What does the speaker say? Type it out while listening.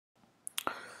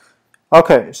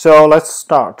Okay, so let's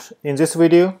start. In this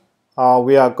video,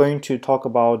 we are going to talk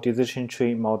about decision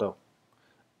tree model.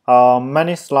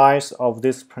 Many slides of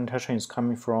this presentation is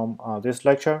coming from this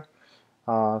lecture.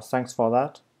 Thanks for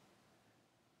that.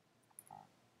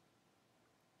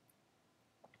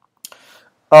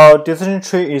 Decision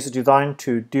tree is designed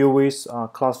to deal with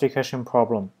classification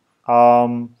problem.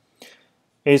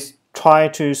 It's try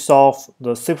to solve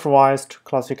the supervised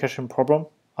classification problem,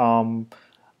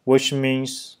 which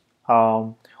means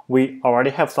we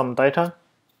already have some data.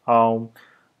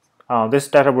 This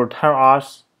data will tell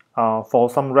us for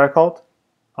some record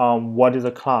what is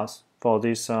the class for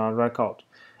this record,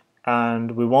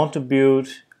 and we want to build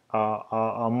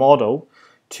a model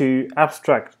to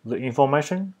abstract the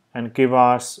information and give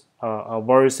us a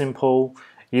very simple,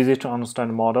 easy to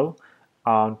understand model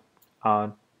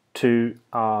to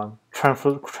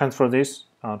transfer this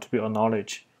to be a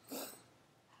knowledge.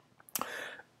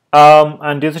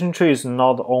 And decision tree is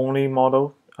not the only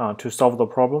model to solve the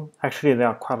problem. Actually, there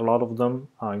are quite a lot of them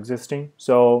existing.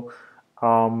 So,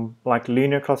 like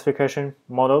linear classification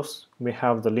models, we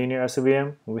have the linear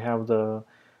SVM, we have the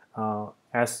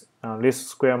least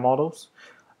square models.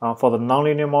 For the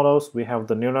nonlinear models, we have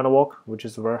the neural network, which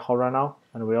is very hot right now,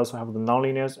 and we also have the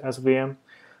nonlinear SVM,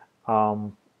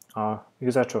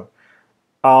 etc.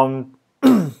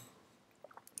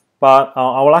 But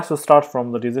I would like to start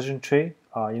from the decision tree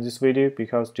in this video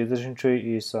because decision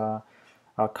tree is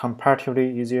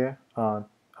comparatively easier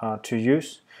to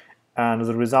use, and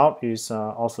the result is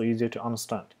also easier to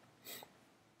understand.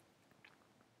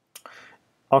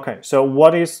 Okay, so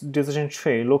what is decision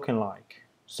tree looking like?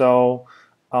 So,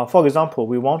 for example,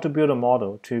 we want to build a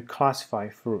model to classify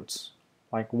fruits,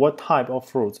 like what type of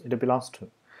fruits it belongs to.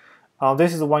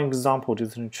 This is one example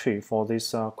decision tree for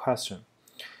this question.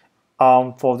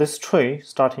 For this tree,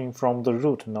 starting from the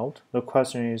root node, the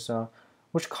question is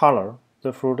which color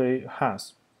the fruit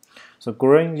has. So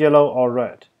green, yellow, or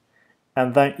red.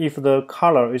 And then if the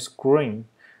color is green,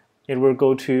 it will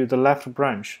go to the left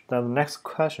branch. Then the next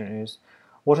question is,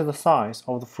 what is the size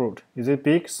of the fruit? Is it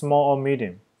big, small, or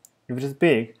medium? If it is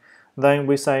big, then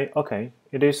we say, okay,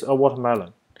 it is a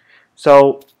watermelon.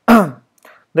 So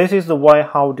this is the way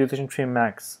how decision tree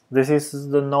makes. This is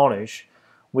the knowledge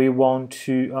we want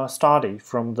to study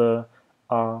from the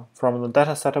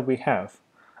data set we have.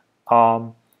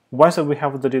 Once we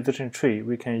have the decision tree,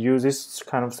 we can use this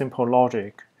kind of simple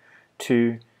logic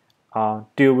to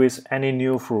deal with any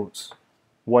new fruits.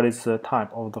 What is the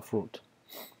type of the fruit?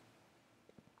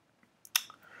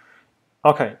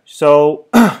 Okay, so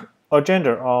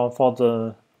agenda for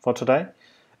today.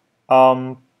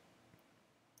 I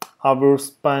will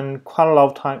spend quite a lot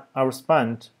of time. I will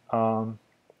spend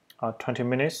 20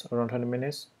 minutes, around 20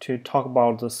 minutes, to talk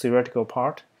about the theoretical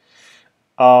part,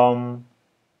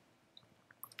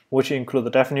 which include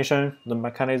the definition, the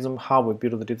mechanism, how we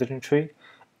build the decision tree,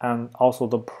 and also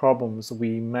the problems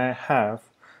we may have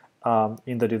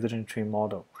in the decision tree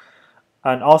model.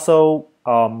 And also,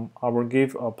 I will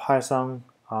give a Python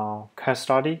case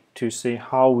study to see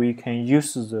how we can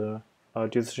use the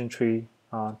decision tree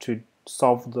to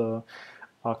solve the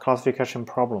classification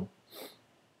problem.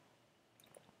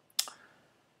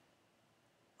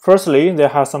 Firstly,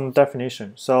 there are some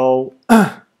definitions. So, we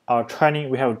have a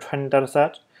training data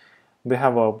set, we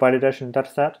have a validation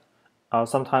data set.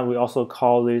 Sometimes we also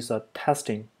call this a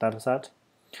testing data set.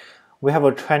 We have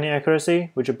a training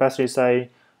accuracy, which basically say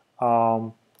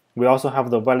we also have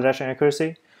the validation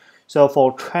accuracy. So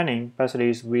for training,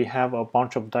 basically we have a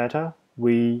bunch of data.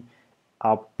 We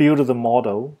build the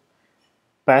model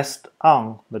based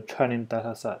on the training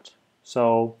data set.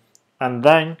 So, and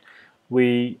then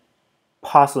we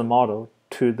pass the model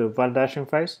to the validation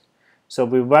phase. So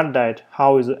we validate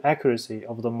how is the accuracy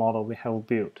of the model we have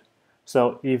built.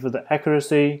 So if the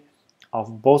accuracy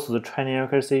of both the training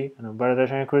accuracy and the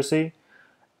validation accuracy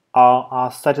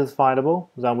are satisfiable,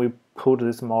 then we put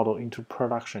this model into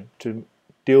production to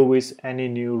deal with any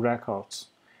new records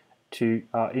to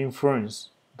influence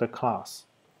the class.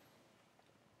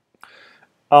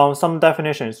 Some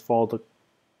definitions for the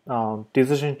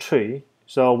decision tree.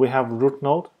 So we have root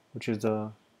node, which is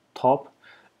the top,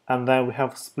 and then we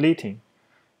have splitting.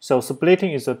 So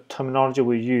splitting is a terminology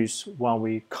we use when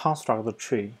we construct the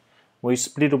tree. We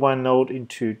split one node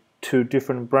into two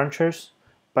different branches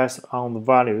based on the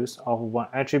values of one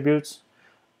attribute,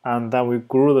 and then we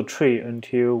grew the tree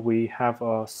until we have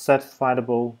a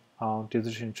satisfiable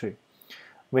decision tree.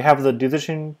 We have the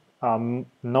decision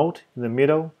node in the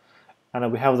middle, and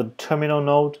we have the terminal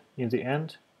node in the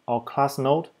end, or class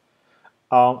node,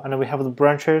 and we have the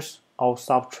branches or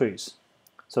subtrees.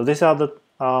 So these are the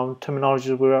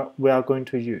terminologies we are going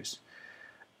to use.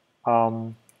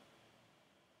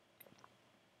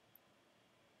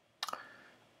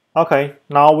 Okay,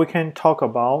 now we can talk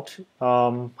about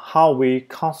how we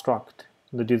construct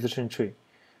the decision tree.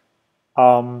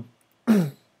 Um,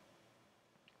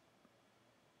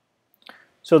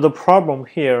 so the problem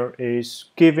here is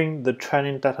given the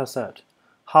training dataset,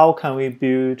 how can we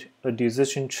build a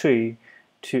decision tree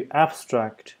to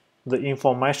abstract the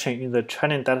information in the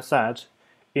training dataset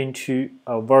into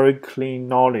a very clean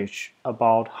knowledge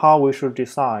about how we should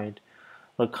decide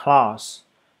the class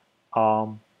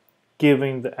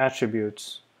given the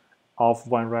attributes of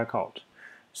one record.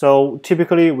 So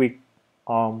typically we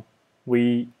build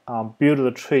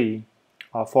the tree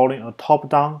following a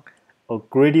top-down or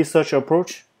greedy search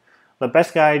approach. The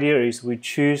basic idea is we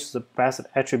choose the best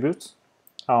attributes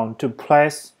to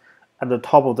place at the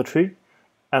top of the tree,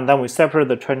 and then we separate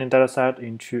the training dataset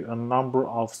into a number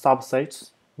of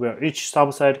subsets, where each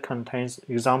subset contains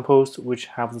examples which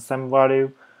have the same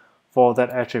value for that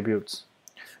attributes.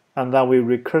 And then we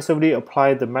recursively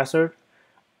apply the method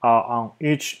on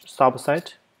each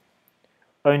subset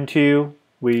until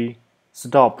we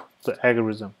stop the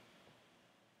algorithm.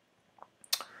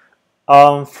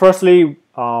 Firstly,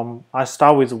 I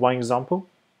start with one example.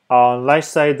 Let's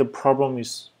say the problem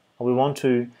is we want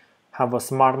to have a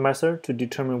smart method to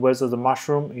determine whether the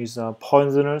mushroom is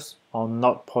poisonous or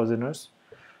not poisonous.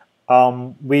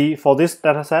 For this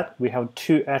dataset, we have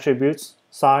two attributes,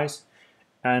 size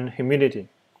and humidity.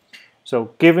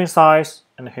 So given size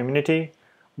and humidity,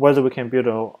 whether we can build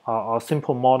a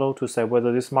simple model to say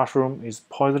whether this mushroom is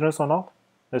poisonous or not.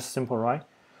 That's simple, right?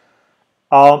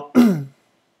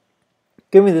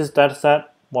 Given this dataset,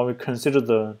 when we consider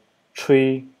the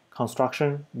tree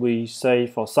construction, we say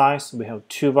for size we have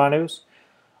two values,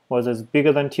 whether it's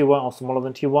bigger than T1 or smaller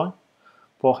than T1.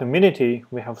 For humidity,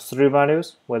 we have three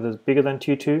values, whether it's bigger than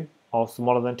T2 or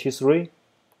smaller than T3,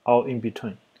 or in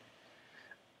between.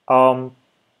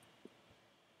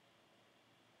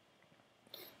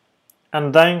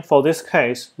 And then for this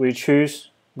case, we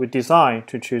decide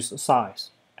to choose size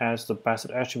as the best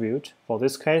attribute for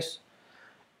this case.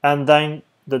 And then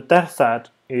the dataset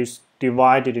is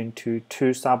divided into two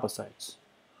subsets.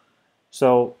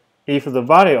 So if the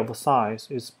value of size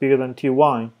is bigger than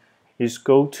T1, it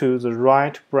go to the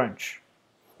right branch.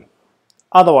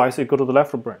 Otherwise, it go to the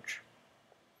left branch.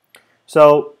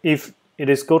 So if it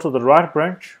is go to the right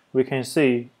branch, we can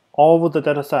see all of the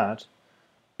dataset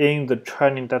in the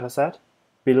training dataset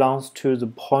belongs to the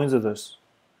poisonous.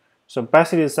 So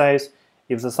basically it says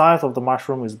if the size of the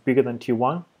mushroom is bigger than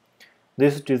T1,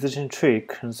 this decision tree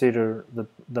considers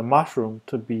the mushroom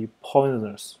to be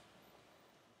poisonous.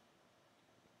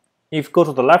 If you go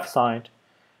to the left side,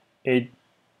 it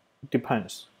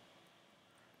depends.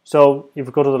 So if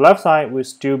you go to the left side, we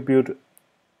still build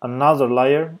another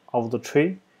layer of the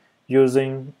tree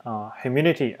using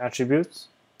humidity attributes.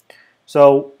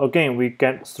 So again, we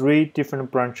get three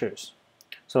different branches.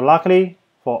 So luckily,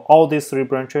 for all these three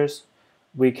branches,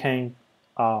 we can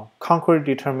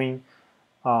concretely determine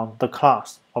the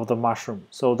class of the mushroom.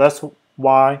 So that's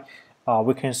why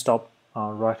we can stop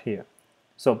right here.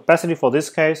 So basically for this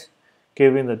case,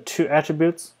 given the two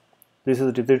attributes, this is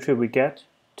the decision tree we get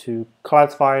to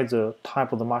classify the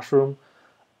type of the mushroom,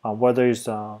 whether it's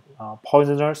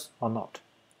poisonous or not.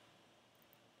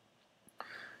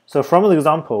 So from the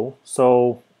example,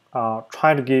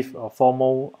 try to give a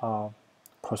formal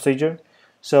procedure.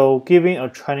 So given a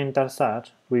training dataset,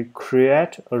 we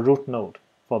create a root node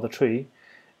for the tree,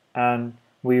 and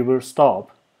we will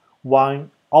stop when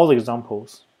all the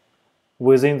examples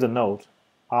within the node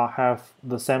have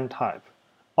the same type,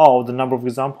 or the number of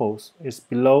examples is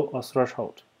below a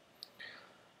threshold.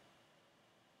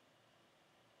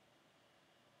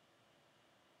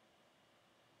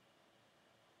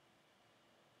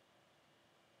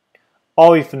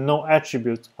 Or if no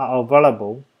attributes are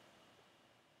available,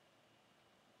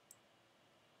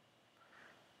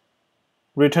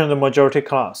 return the majority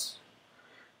class.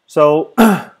 So,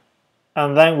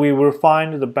 and then we will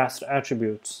find the best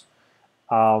attributes,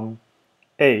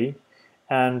 A,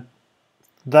 and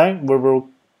then we will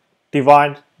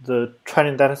divide the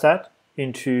training dataset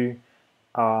into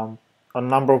a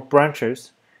number of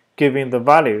branches, giving the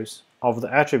values of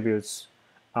the attributes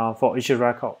for each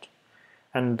record.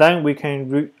 And then we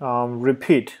can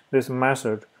repeat this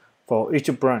method for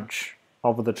each branch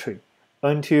of the tree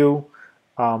until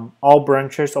all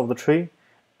branches of the tree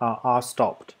are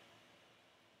stopped.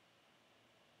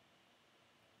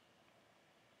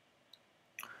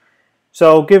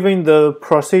 So given the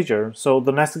procedure, so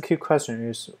the next key question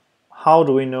is, how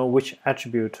do we know which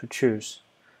attribute to choose?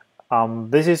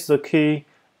 This is the key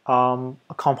a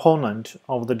component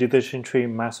of the decision tree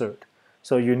method.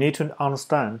 So you need to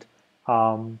understand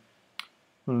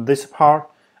this part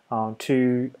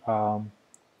to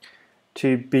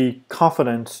be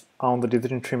confident on the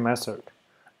decision tree method.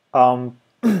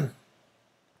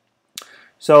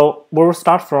 So we'll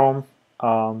start from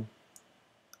one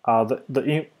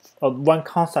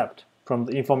concept from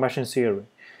the information theory.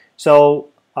 So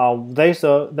there's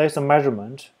a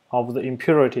measurement of the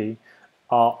impurity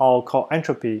or called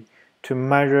entropy to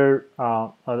measure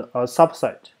a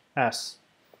subset S.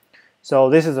 So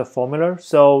this is a formula.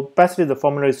 So basically, the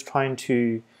formula is trying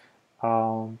to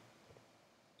give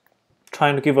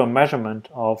a measurement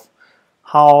of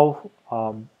how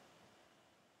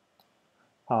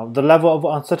the level of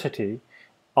uncertainty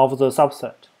of the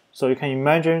subset. So you can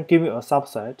imagine giving a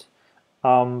subset.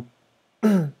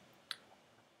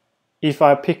 If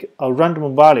I pick a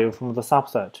random value from the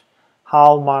subset,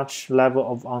 how much level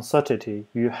of uncertainty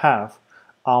you have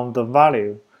on the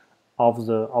value of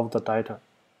the data.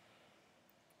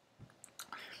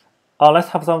 Let's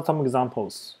have some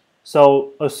examples.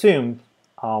 So assume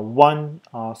one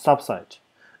subset,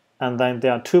 and then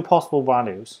there are two possible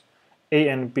values, A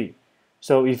and B.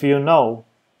 So if you know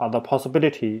the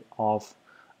possibility of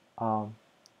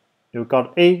you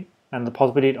got A and the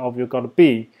possibility of you got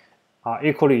B are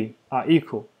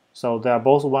equal, so they are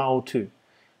both 1 or 2.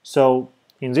 So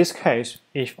in this case,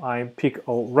 if I pick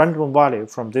a random value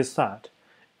from this set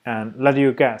and let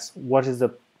you guess what is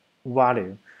the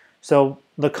value, so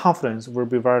the confidence will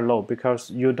be very low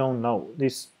because you don't know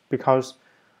this, because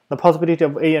the possibility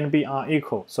of A and B are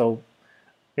equal, so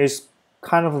it's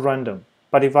kind of random.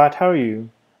 But if I tell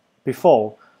you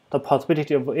before, the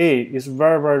possibility of A is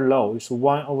very low, it's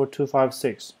 1 over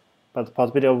 256, but the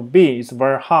possibility of B is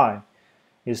very high,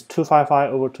 is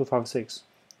 255 over 256.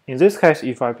 In this case,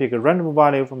 if I pick a random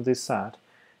value from this set,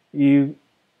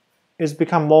 it's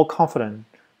become more confident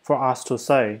for us to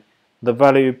say the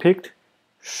value you picked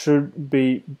should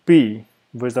be B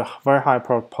with a very high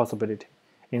possibility.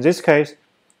 In this case,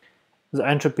 the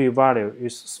entropy value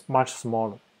is much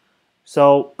smaller.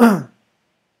 So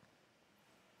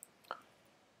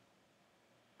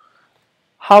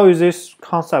how is this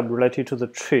concept related to the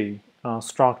tree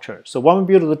structure? So when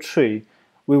we build the tree,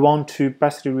 we want to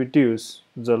basically reduce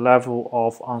the level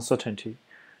of uncertainty.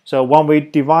 So when we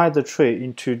divide the tree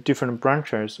into different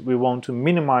branches, we want to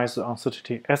minimize the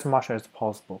uncertainty as much as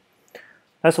possible.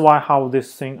 That's why how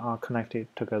these things are connected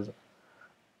together.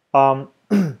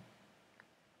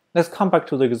 Let's come back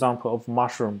to the example of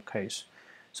mushroom case.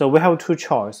 So we have two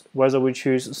choices, whether we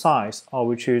choose size or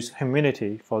we choose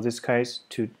humidity for this case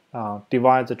to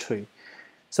divide the tree.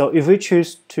 So if we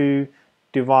choose to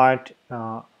divide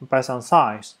based on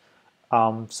size,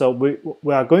 so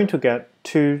we are going to get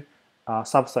two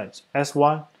subsets,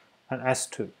 S1 and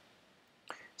S2.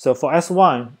 So for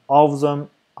S1, all of them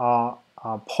are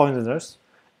poisonous,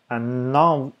 and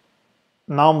none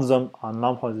of them are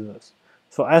non-poisonous.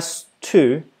 For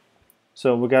S2,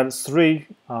 so we get 3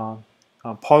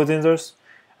 poisonous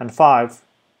and 5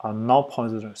 are not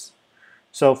poisonous.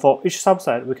 So for each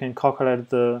subset, we can calculate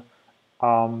the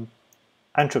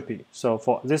entropy. So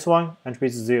for this one, entropy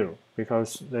is 0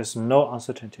 because there's no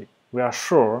uncertainty. We are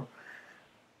sure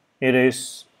it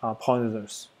is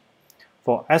poisonous.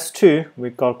 For S2,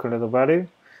 we calculate the value.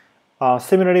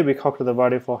 Similarly, we calculate the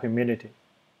value for humidity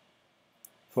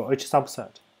for each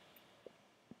subset.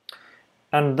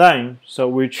 And then, so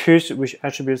we choose which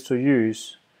attributes to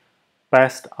use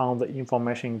based on the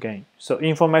information gain. So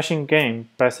information gain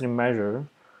basically measure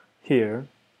here,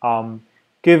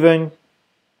 given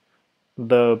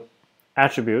the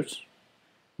attributes,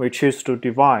 we choose to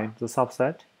divide the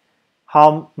subset,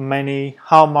 how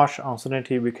much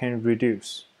uncertainty we can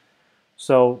reduce.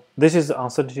 So this is the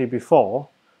uncertainty before,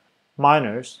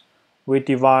 minus, we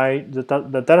divide the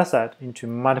dataset into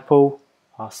multiple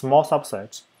small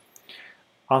subsets,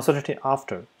 uncertainty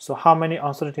after. So how many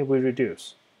uncertainty we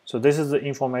reduce? So this is the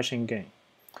information gain.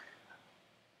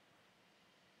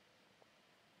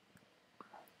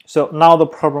 So now the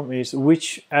problem is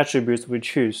which attributes we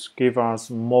choose give us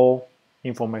more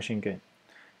information gain.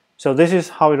 So this is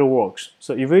how it works.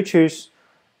 So if we choose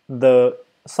the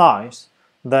size,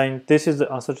 then this is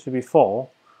the uncertainty before,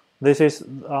 this is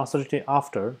the uncertainty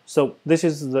after. So this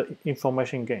is the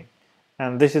information gain,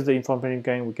 and this is the information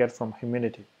gain we get from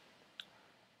humidity.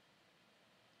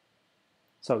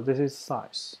 So this is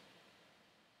size.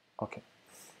 Okay.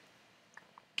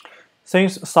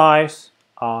 Since size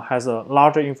has a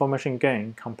larger information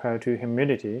gain compared to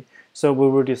humidity, so we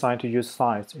will decide to use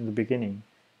size in the beginning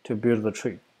to build the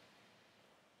tree.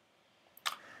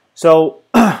 So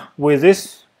with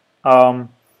this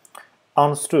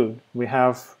understood, we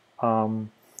have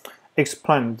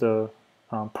explained the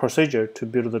procedure to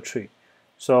build the tree.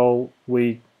 So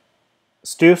we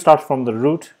still start from the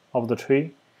root of the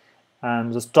tree,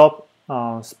 and the stop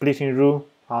splitting rule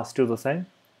are still the same.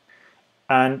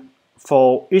 And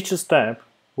for each step,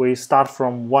 we start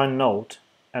from one node,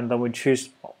 and then we choose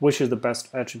which is the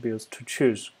best attributes to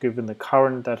choose given the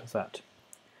current dataset.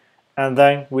 And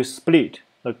then we split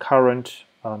the current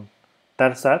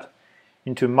dataset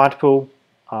into multiple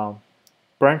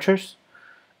branches,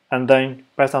 and then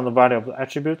based on the value of the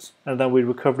attributes, and then we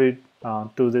recursively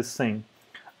do this thing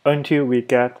until we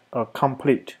get a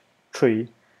complete tree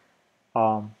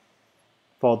for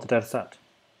the dataset.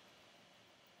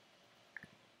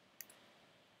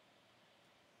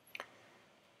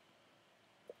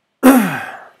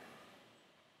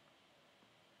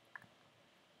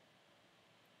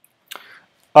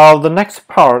 The next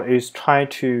part is try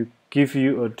to give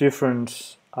you a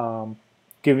different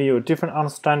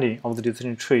understanding of the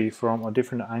decision tree from a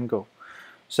different angle.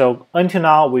 So until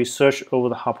now, we searched over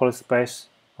the hypothesis space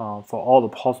for all the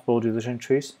possible decision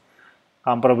trees,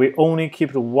 but we only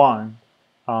keep the one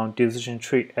decision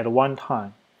tree at one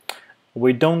time.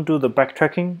 We don't do the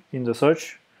backtracking in the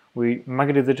search. We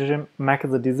make the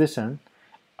decision,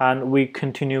 and we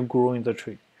continue growing the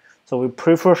tree. So we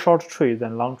prefer short trees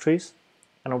than long trees,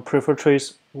 and we prefer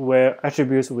trees where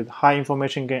attributes with high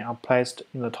information gain are placed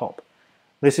in the top.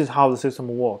 This is how the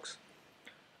system works.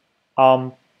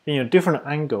 In a different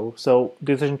angle, so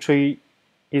decision tree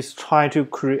is trying to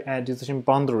create decision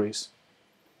boundaries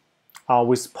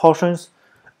with portions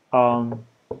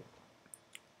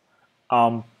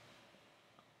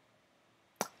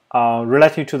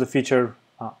relative to the feature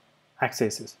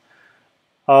axes.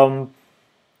 Sorry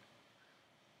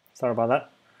about that.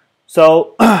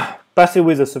 So basically,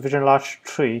 with a sufficient large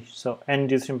tree, so any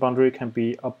decision boundary can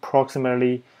be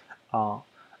approximately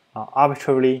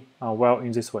arbitrarily well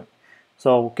in this way.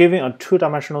 So given a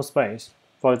two-dimensional space,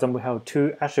 for example, we have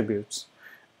two attributes,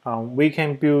 we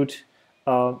can build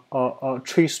a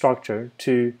tree structure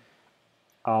to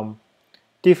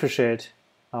differentiate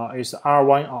is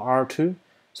R1 or R2.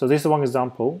 So this is one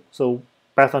example. So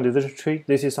based on the decision tree,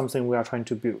 this is something we are trying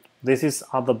to build. This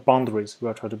are the boundaries we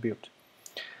are trying to build.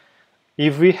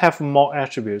 If we have more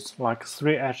attributes, like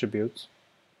 3 attributes,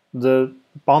 the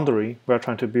boundary we are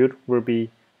trying to build will be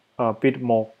a bit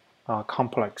more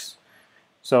complex.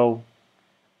 So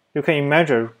you can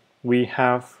imagine we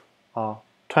have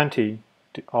 20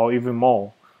 or even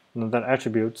more than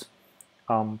attributes.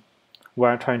 We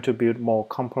are trying to build more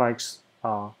complex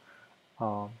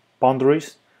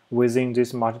boundaries within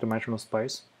this multidimensional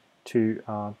space to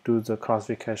do the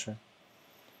classification.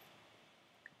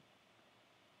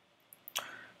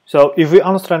 So if we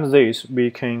understand this,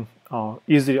 we can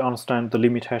easily understand the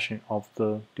limitation of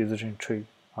the decision tree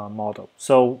model.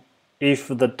 So if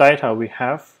the data we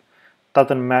have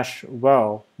doesn't match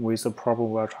well with the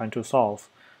problem we are trying to solve,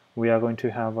 we are going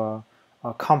to have a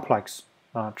complex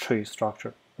tree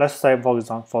structure. Let's say, for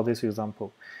example, for this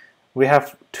example, we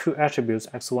have 2 attributes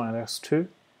x1 and x2.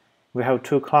 We have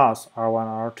 2 classes r1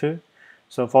 and r2.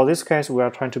 So for this case, we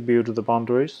are trying to build the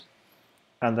boundaries,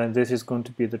 and then this is going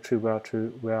to be the tree we are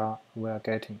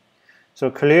getting.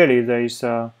 So clearly, there is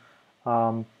not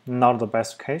the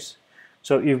best case.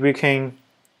 So if we can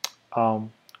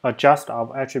adjust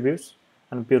our attributes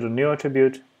and build a new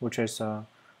attribute, which is a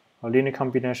linear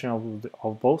combination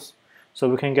of both, so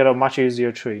we can get a much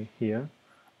easier tree here.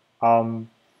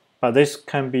 But this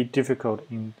can be difficult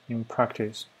in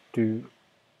practice to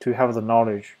have the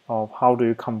knowledge of how do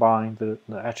you combine the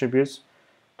attributes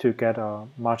to get a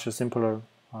much simpler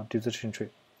decision tree.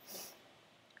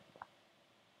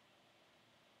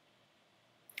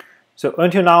 So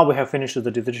until now, we have finished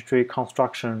the decision tree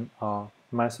construction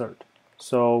method.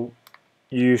 So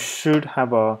you should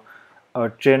have a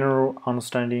general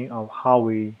understanding of how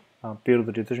we build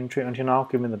the decision tree until now,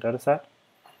 given the dataset.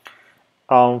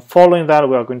 Following that,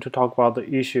 we are going to talk about the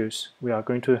issues we are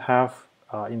going to have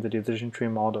in the decision tree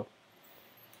model.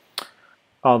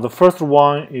 The first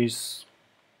one is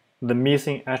the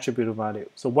missing attribute value.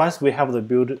 So once we have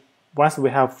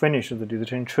finished the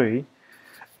decision tree,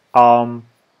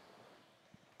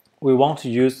 we want to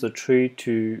use the tree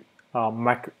to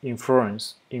make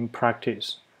inference in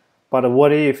practice. But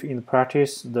what if in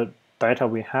practice the data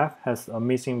we have has a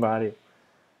missing value?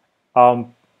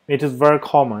 It is very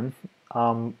common.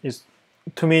 To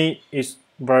me, it's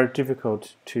very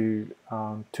difficult to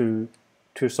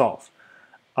solve.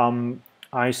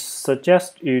 I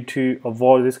suggest you to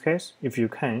avoid this case if you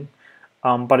can.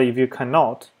 But if you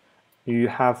cannot, you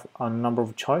have a number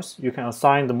of choices. You can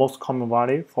assign the most common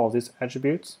value for these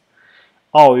attributes.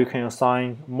 or you can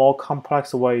assign more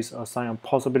complex ways, assign a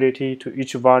possibility to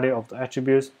each value of the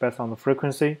attributes based on the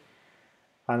frequency,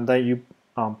 and then you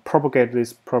propagate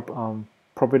this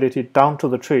probability down to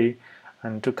the tree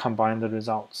and to combine the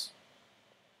results.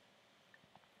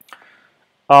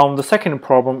 The second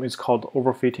problem is called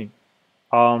overfitting.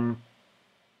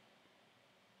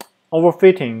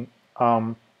 Overfitting,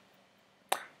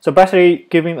 so basically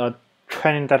giving a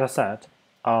training data set,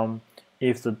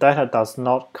 if the data does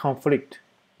not conflict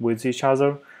with each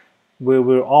other, we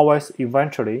will always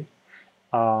eventually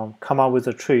come up with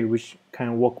a tree which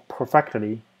can work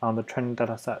perfectly on the training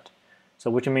data set.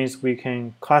 So which means we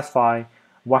can classify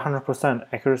 100%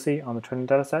 accuracy on the training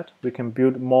data set. We can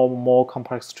build more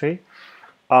complex tree.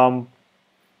 But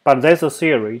there's a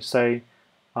theory, say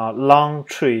long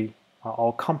tree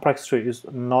or complex tree is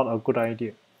not a good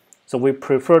idea. So we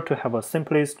prefer to have a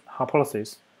simplest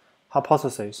hypothesis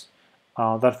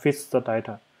that fits the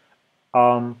data.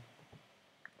 Don't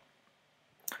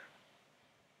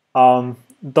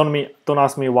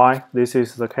ask me why this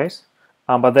is the case,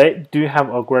 but they do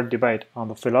have a great debate on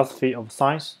the philosophy of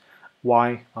science,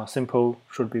 why simple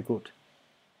should be good.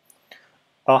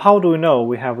 How do we know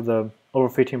we have the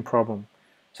overfitting problem?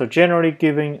 So generally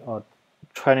giving a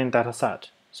training data set,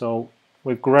 so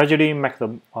we gradually make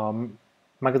the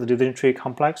decision tree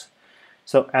complex.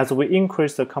 So as we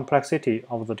increase the complexity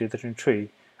of the decision tree,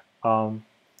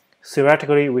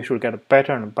 theoretically we should get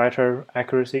better and better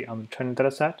accuracy on the training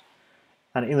data set.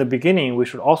 And in the beginning, we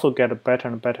should also get a better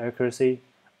and better accuracy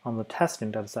on the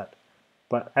testing data set.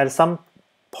 But at some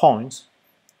points,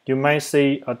 you may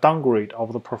see a downgrade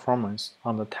of the performance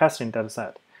on the testing data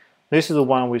set. This is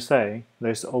when we say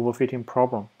there's overfitting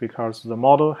problem, because the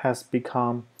model has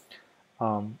become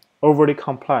overly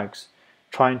complex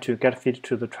trying to get fit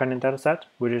to the training data set,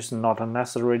 which is not a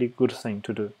necessarily good thing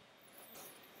to do.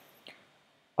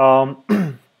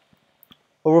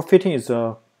 Overfitting is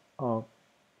a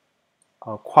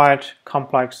quite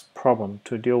complex problem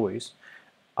to deal with.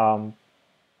 There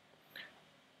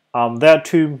are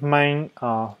two main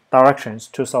directions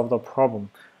to solve the problem.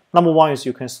 Number one is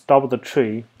you can stop the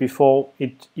tree before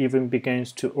it even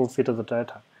begins to overfit the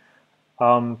data.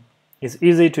 It's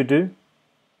easy to do.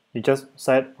 You just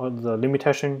set the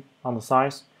limitation on the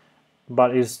size,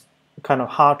 but it's kind of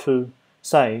hard to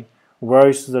say where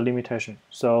is the limitation.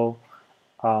 So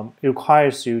it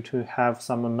requires you to have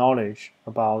some knowledge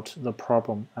about the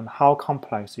problem and how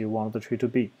complex you want the tree to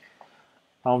be.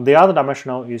 The other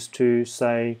dimensional is to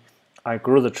say, I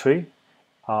grow the tree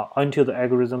until the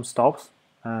algorithm stops,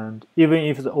 and even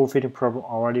if the overfitting problem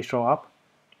already show up,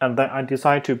 and then I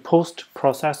decide to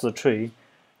post-process the tree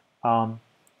to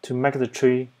make the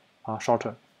tree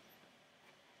shorter.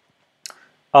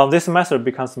 This method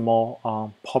becomes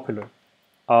more popular.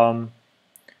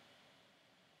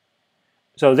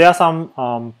 So there are some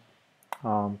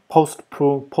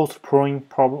post-pruning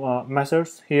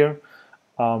methods here.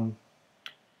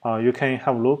 You can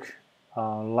have a look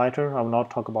later. I will not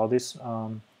talk about this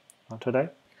today.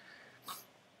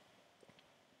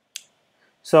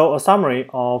 So a summary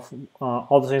of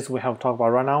all the things we have talked about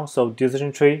right now. So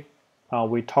decision tree,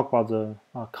 we talk about the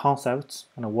concepts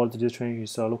and what the decision tree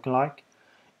is looking like.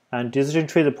 And decision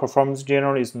tree, the performance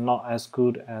generally is not as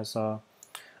good as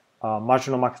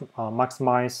marginal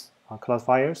maximize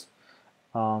classifiers,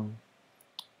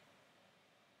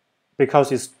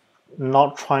 because it's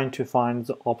not trying to find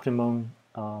the optimum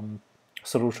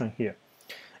solution here.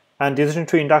 And decision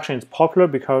tree induction is popular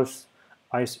because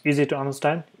it's easy to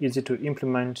understand, easy to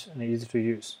implement, and easy to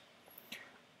use.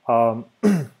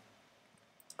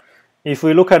 If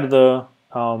we look at the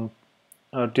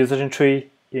decision tree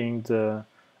in the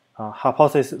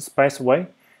hypothesis-based way,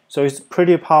 so it's a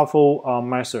pretty powerful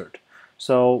method.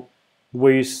 So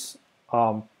with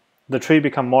the tree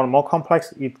become more and more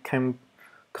complex, it can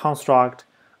construct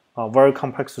very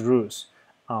complex rules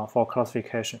for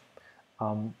classification.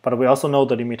 But we also know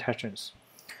the limitations.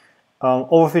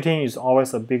 Overfitting is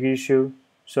always a big issue.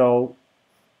 So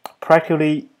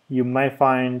practically, you may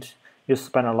find you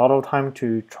spend a lot of time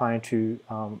to try to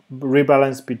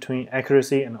rebalance between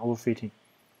accuracy and overfitting.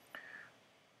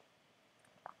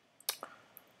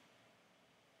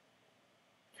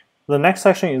 The next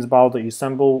section is about the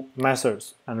ensemble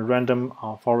methods and random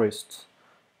forests.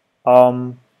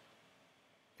 I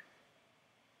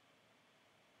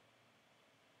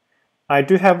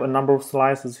do have a number of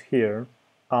slides here,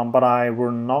 but I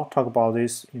will not talk about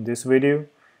this in this video.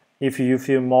 If you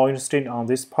feel more interested on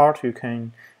this part, you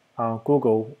can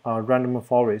Google random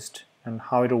forest and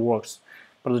how it works.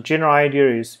 But the general idea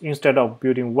is, instead of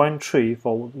building one tree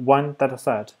for one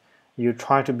dataset, you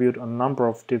try to build a number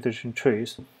of decision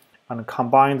trees and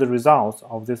combine the results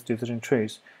of these decision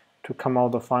trees to come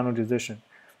out the final decision.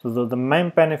 So the main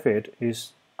benefit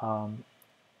is to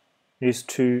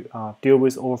deal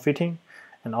with overfitting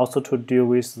and also to deal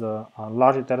with the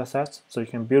larger data sets, so you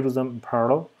can build them in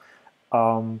parallel.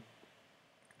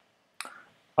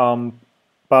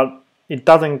 But it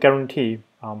doesn't guarantee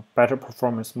better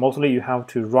performance. Mostly you have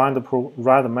to run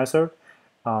the method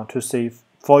to see,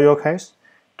 for your case,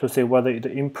 to see whether it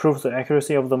improves the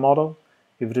accuracy of the model.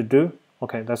 If it do,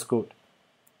 okay, that's good.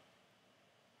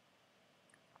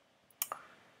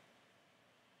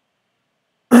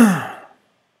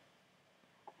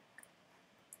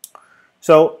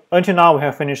 So until now, we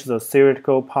have finished the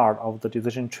theoretical part of the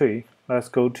decision tree. Let's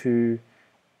go to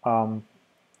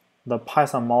the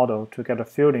Python model to get a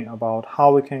feeling about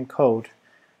how we can code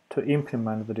to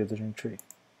implement the decision tree.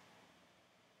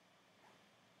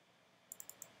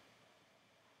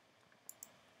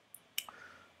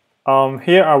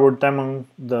 Here I will demo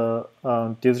the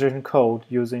decision code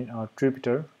using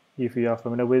Jupyter, if you are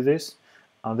familiar with this.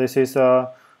 This is a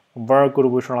very good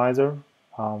visualizer,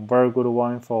 very good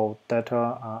one for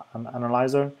data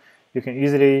analyzer. You can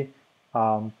easily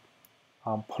pull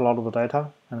out the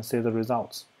data and see the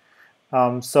results.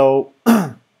 For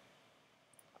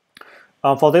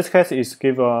this case, it's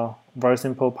give a very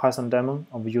simple Python demo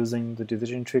of using the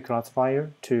decision tree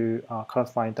classifier to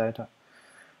classify data.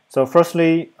 So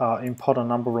firstly, import a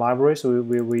number of libraries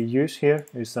we use here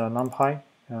is NumPy,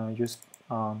 use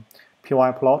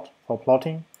pyplot for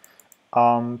plotting.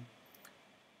 The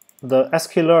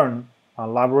sklearn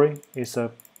library is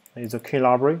a key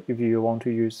library if you want to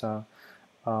use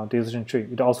decision tree.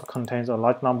 It also contains a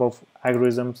large number of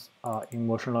algorithms in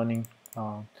machine learning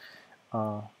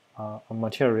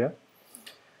material.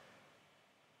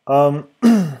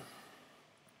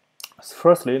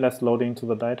 Firstly, let's load into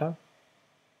the data.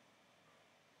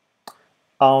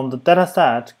 The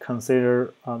dataset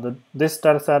this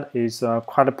dataset is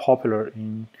quite popular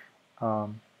in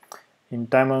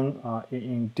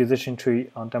decision tree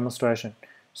demonstration.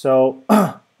 So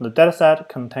the dataset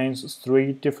contains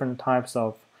 3 different types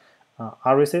of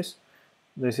irises.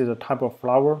 This is a type of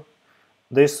flower.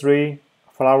 These 3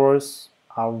 flowers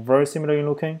are very similar in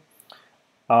looking.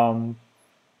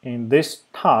 In this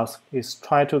task is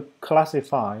try to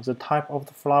classify the type of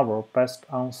the flower based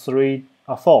on 4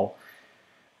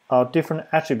 different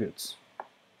attributes.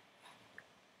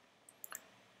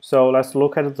 So let's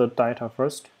look at the data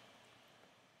first.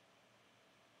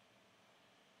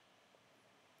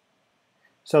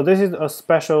 So this is a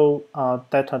special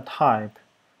data type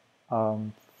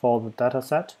for the data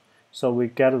set. So we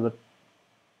get the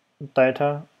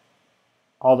data,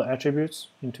 all the attributes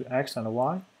into X and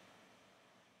Y.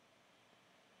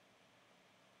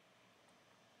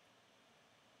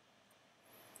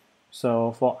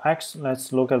 So for X,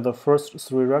 let's look at the first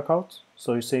 3 records.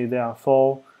 So you see there are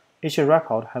 4, each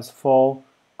record has 4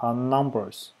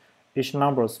 numbers. Each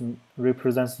number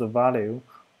represents the value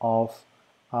of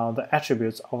the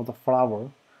attributes of the flower.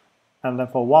 And then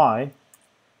for Y,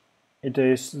 it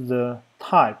is the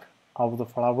type of the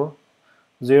flower.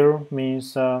 0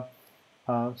 means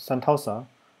Sentosa.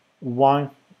 1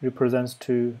 represents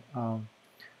to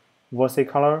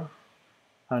versicolor,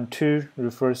 and 2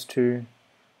 refers to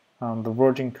the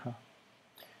virgin color.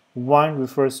 1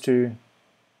 refers to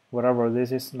whatever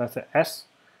this is, let's say S.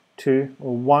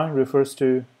 1 refers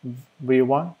to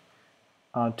V1.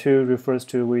 2 refers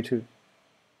to V2.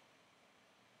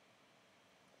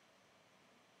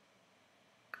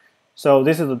 So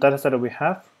this is the data set that we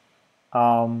have,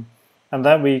 and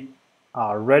then we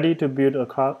are ready to build a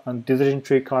decision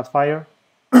tree classifier.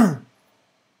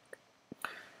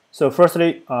 So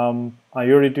firstly, I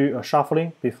usually do a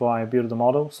shuffling before I build the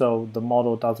model, so the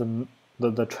model doesn't,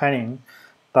 the training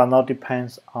does not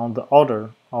depend on the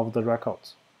order of the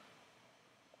records.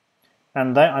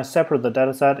 And then I separate the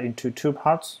dataset into 2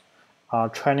 parts,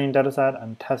 training dataset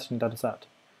and testing dataset.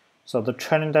 So the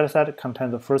training dataset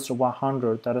contains the first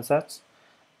 100 datasets,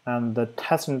 and the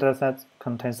testing dataset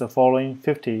contains the following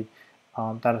 50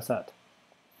 dataset.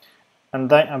 And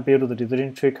then I build the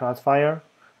decision tree classifier.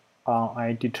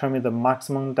 I determine the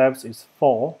maximum depth is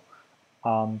 4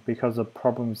 because the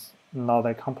problem is not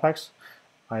that complex.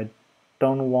 I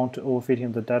don't want to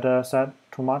overfitting the data set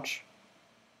too much.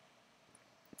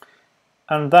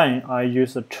 And then I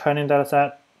use the training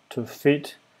dataset to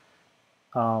fit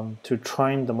to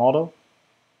train the model.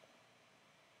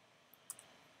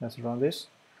 Let's run this.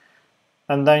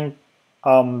 And then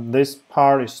this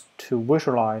part is to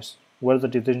visualize what the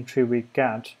decision tree we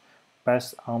get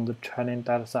based on the training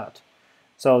dataset.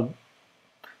 So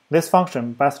this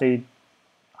function basically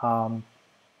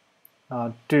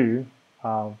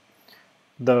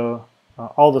the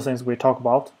all the things we talk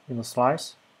about in the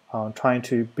slides, trying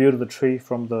to build the tree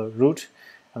from the root,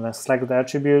 and then select the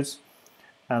attributes,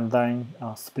 and then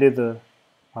split the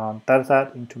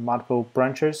dataset into multiple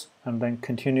branches, and then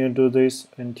continue to do this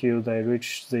until they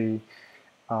reach the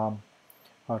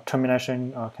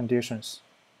termination conditions.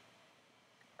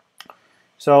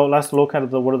 So let's look at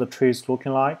what the tree is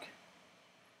looking like.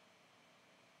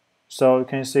 So you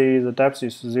can see the depth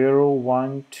is 0,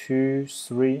 1, 2,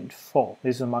 3, and 4.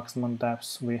 This is the maximum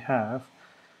depth we have.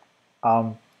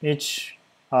 Each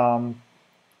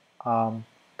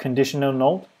conditional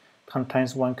node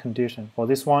contains one condition. For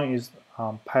this one is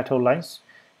petal length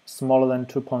smaller than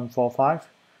 2.45.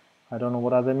 I don't know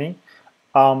what that means.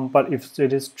 But if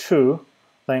it is true,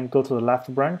 then go to the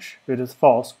left branch. If it is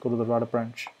false, go to the right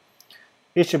branch.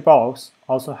 Each box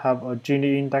also have a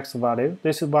Gini index value.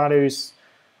 This value is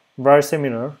very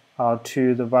similar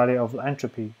to the value of the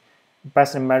entropy.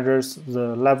 Basically measures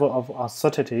the level of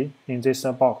uncertainty in this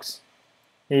box.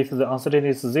 If the uncertainty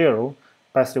is 0,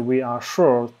 basically we are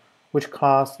sure which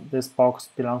class this box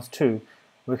belongs to.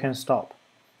 We can stop.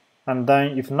 And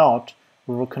then if not,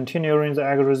 we will continue in the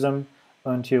algorithm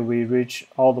until we reach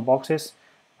all the boxes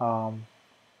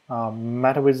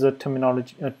met with the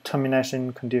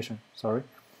termination condition.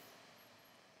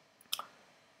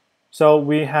 So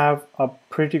we have a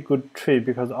pretty good tree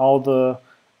because all the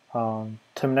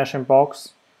termination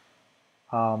box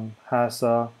has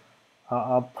a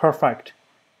perfect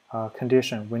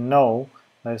condition. We know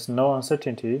there's no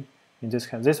uncertainty in this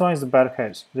case. This one is the bad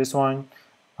case. This one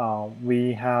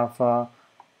we have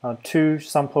two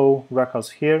sample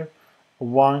records here.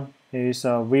 One is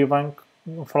a V1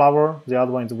 flower, the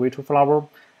other one is a V2 flower,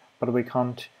 but we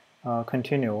can't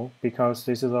continue because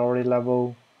this is already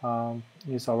level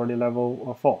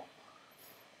 4.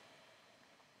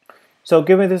 So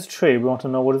given this tree, we want to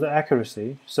know what is the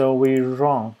accuracy. So we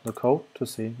run the code to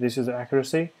see this is the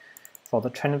accuracy. For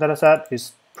the training dataset,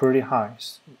 it's pretty high,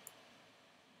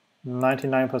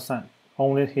 99%.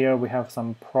 Only here we have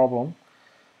some problem.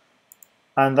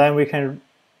 And then we can,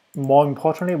 more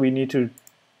importantly, we need to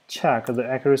check the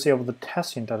accuracy of the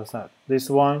testing dataset. This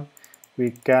one we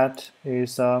get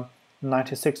is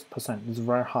 96%. It's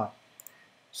very high.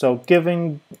 So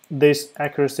given this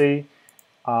accuracy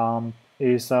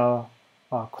is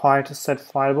quite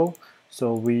satisfiable,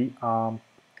 so we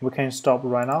can stop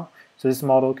right now. So this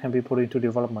model can be put into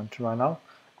development right now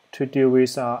to deal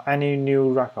with any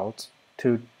new records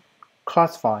to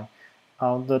classify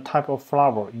the type of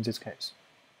flower in this case.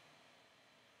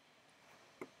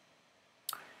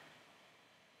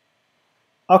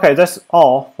 Okay, that's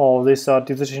all for this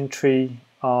decision tree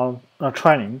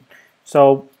training.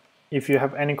 So if you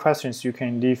have any questions, you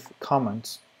can leave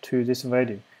comments to this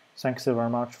video. Thanks very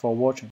much for watching.